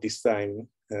cited at this time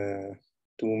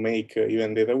to make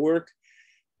event data work,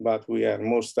 but we are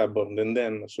more stubborn than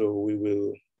them, so we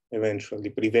will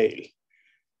eventually prevail.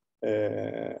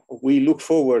 We look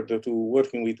forward to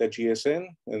working with a GSN,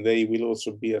 and they will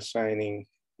also be assigning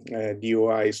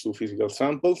DOIs to physical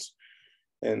samples.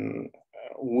 And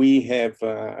we have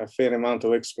a fair amount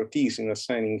of expertise in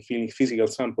assigning physical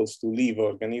samples to live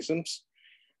organisms.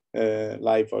 So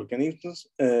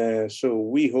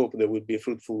we hope there will be a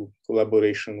fruitful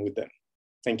collaboration with them.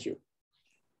 Thank you.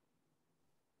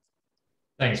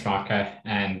 Thanks, Marco.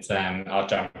 And I'll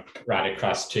jump right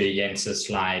across to Jens's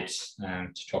slide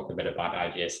to talk a bit about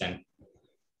IGSN.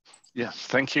 Yes,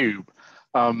 thank you.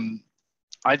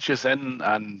 IGSN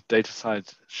and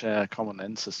DataCite share common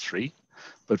ancestry,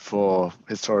 but for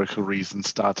historical reasons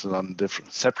started on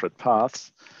different separate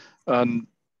paths.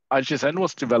 IGSN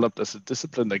was developed as a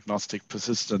discipline-agnostic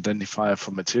persistent identifier for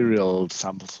material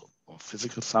samples or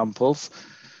physical samples.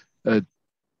 It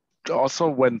also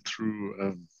went through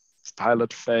a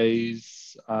pilot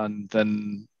phase, and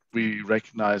then we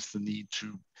recognized the need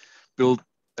to build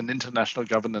an international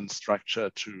governance structure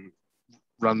to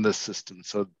run this system.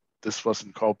 So this was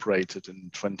incorporated in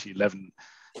 2011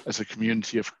 as a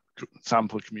community of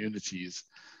sample communities.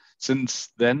 Since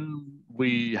then,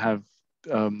 we have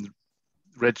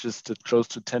registered close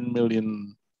to 10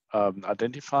 million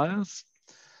identifiers.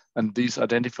 And these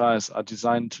identifiers are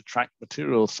designed to track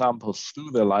material samples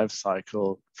through their life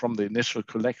cycle from the initial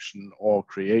collection or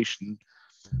creation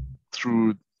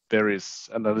through various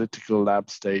analytical lab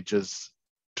stages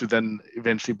to then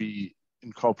eventually be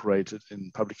incorporated in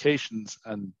publications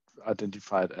and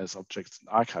identified as objects in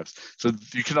archives. So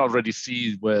you can already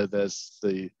see where there's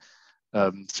the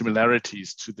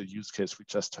similarities to the use case we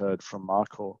just heard from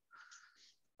Marco.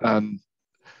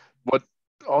 What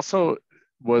also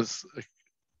was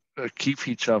a key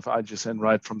feature of IGSN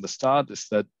right from the start is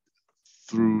that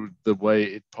through the way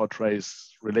it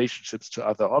portrays relationships to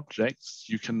other objects,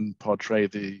 you can portray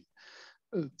the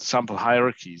sample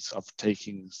hierarchies of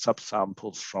taking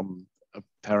subsamples from a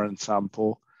parent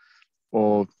sample,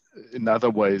 or in other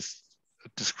ways,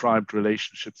 described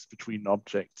relationships between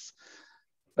objects.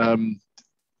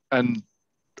 And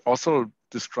also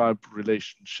describe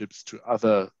relationships to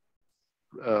other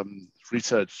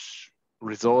research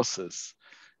resources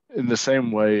in the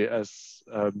same way as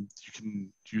you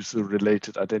can use a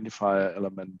related identifier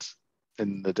element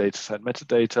in the DataCite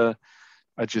metadata.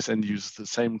 IGSN uses the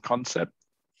same concept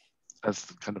as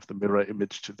kind of the mirror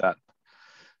image to that.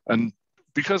 And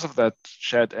because of that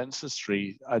shared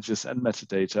ancestry, IGSN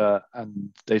metadata and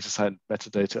DataCite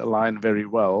metadata align very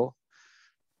well.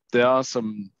 There are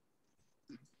some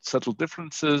subtle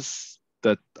differences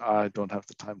that I don't have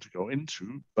the time to go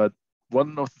into, but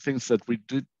one of the things that we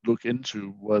did look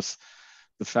into was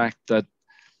the fact that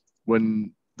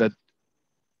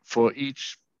for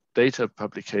each data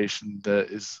publication, there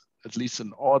is at least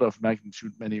an order of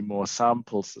magnitude many more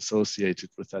samples associated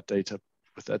with that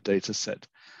data set.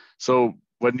 So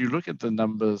when you look at the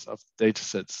numbers of data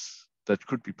sets that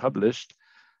could be published,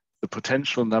 the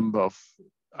potential number of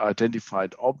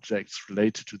identified objects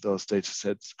related to those data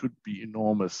sets could be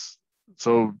enormous.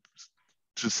 So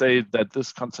to say that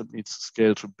this concept needs to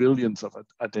scale to billions of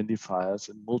identifiers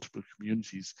in multiple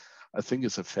communities, I think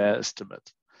is a fair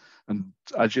estimate. And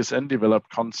IGSN developed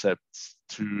concepts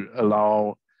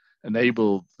to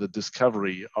enable the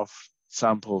discovery of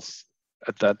samples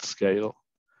at that scale.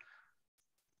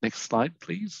 Next slide,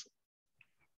 please.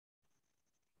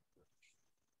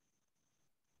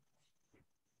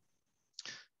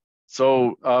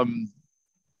 So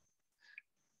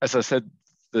as I said,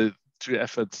 the two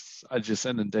efforts,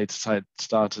 IGSN and DataCite,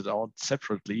 started out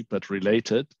separately but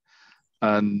related.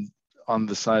 And on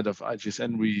the side of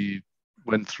IGSN, we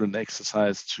went through an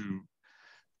exercise to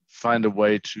find a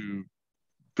way to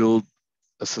build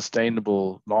a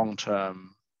sustainable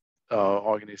long-term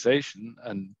organization.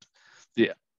 And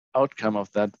the outcome of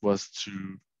that was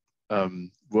to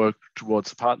work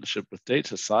towards a partnership with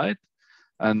DataCite.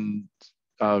 And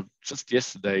just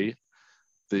yesterday,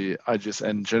 the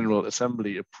IGSN General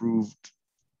Assembly approved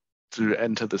to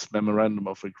enter this memorandum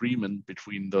of agreement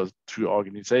between those two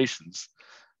organizations.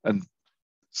 And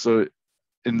so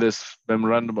in this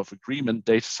memorandum of agreement,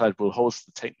 DataCite will host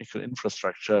the technical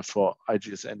infrastructure for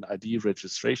IGSN ID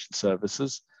registration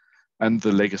services and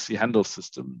the legacy handle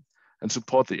system, and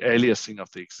support the aliasing of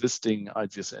the existing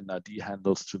IGSN ID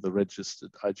handles to the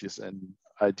registered IGSN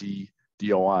ID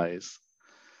DOIs.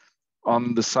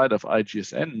 On the side of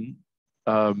IGSN,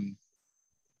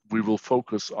 we will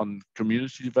focus on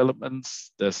community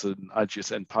developments. There's an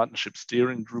IGSN partnership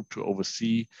steering group to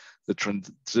oversee the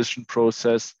transition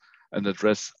process and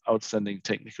address outstanding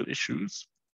technical issues.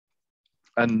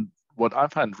 And what I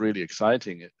find really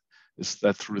exciting is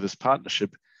that through this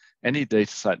partnership, any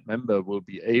DataCite member will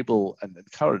be able and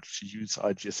encouraged to use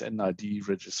IGSN ID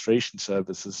registration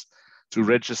services to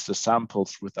register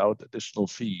samples without additional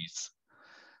fees.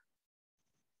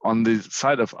 On the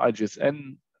side of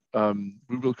IGSN,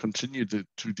 we will continue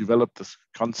to develop this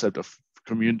concept of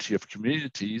community of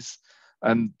communities,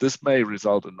 and this may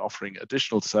result in offering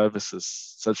additional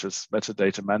services such as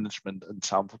metadata management and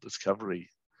sample discovery.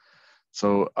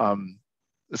 So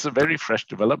it's a very fresh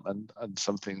development and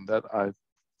something that I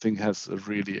think has a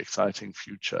really exciting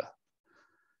future.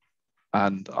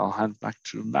 And I'll hand back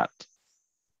to Matt.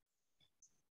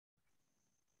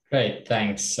 Great,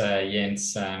 thanks,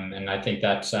 Jens. And I think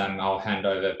that I'll hand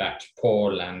over back to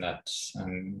Paul, and that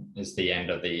is the end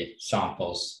of the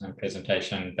samples and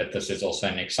presentation. But this is also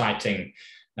an exciting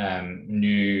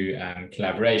new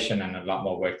collaboration and a lot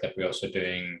more work that we're also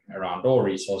doing around all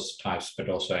resource types, but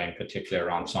also in particular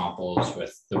around samples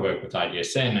with the work with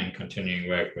IGSN and continuing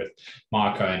work with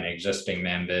Marco and existing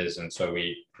members. And so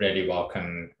we really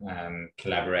welcome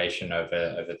collaboration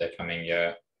over the coming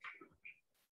year.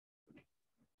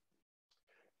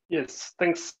 Yes,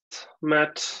 thanks,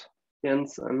 Matt,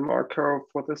 Jens, and Marco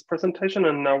for this presentation.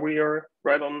 And now we are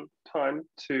right on time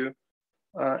to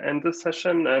end this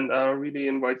session. And I really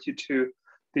invite you to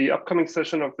the upcoming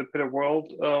session of the PIDA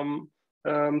World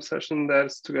session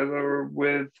that's together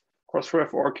with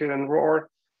Crossref, ORCID, and ROAR.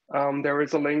 There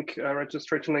is a link, a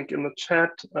registration link in the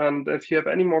chat. And if you have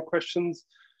any more questions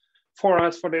for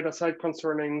us, for DataCite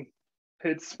concerning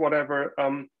PIDs, whatever,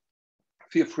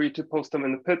 feel free to post them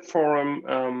in the PID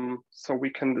forum so we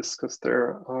can discuss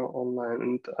there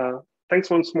online. And thanks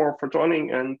once more for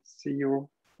joining, and see you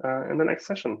in the next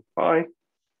session. Bye.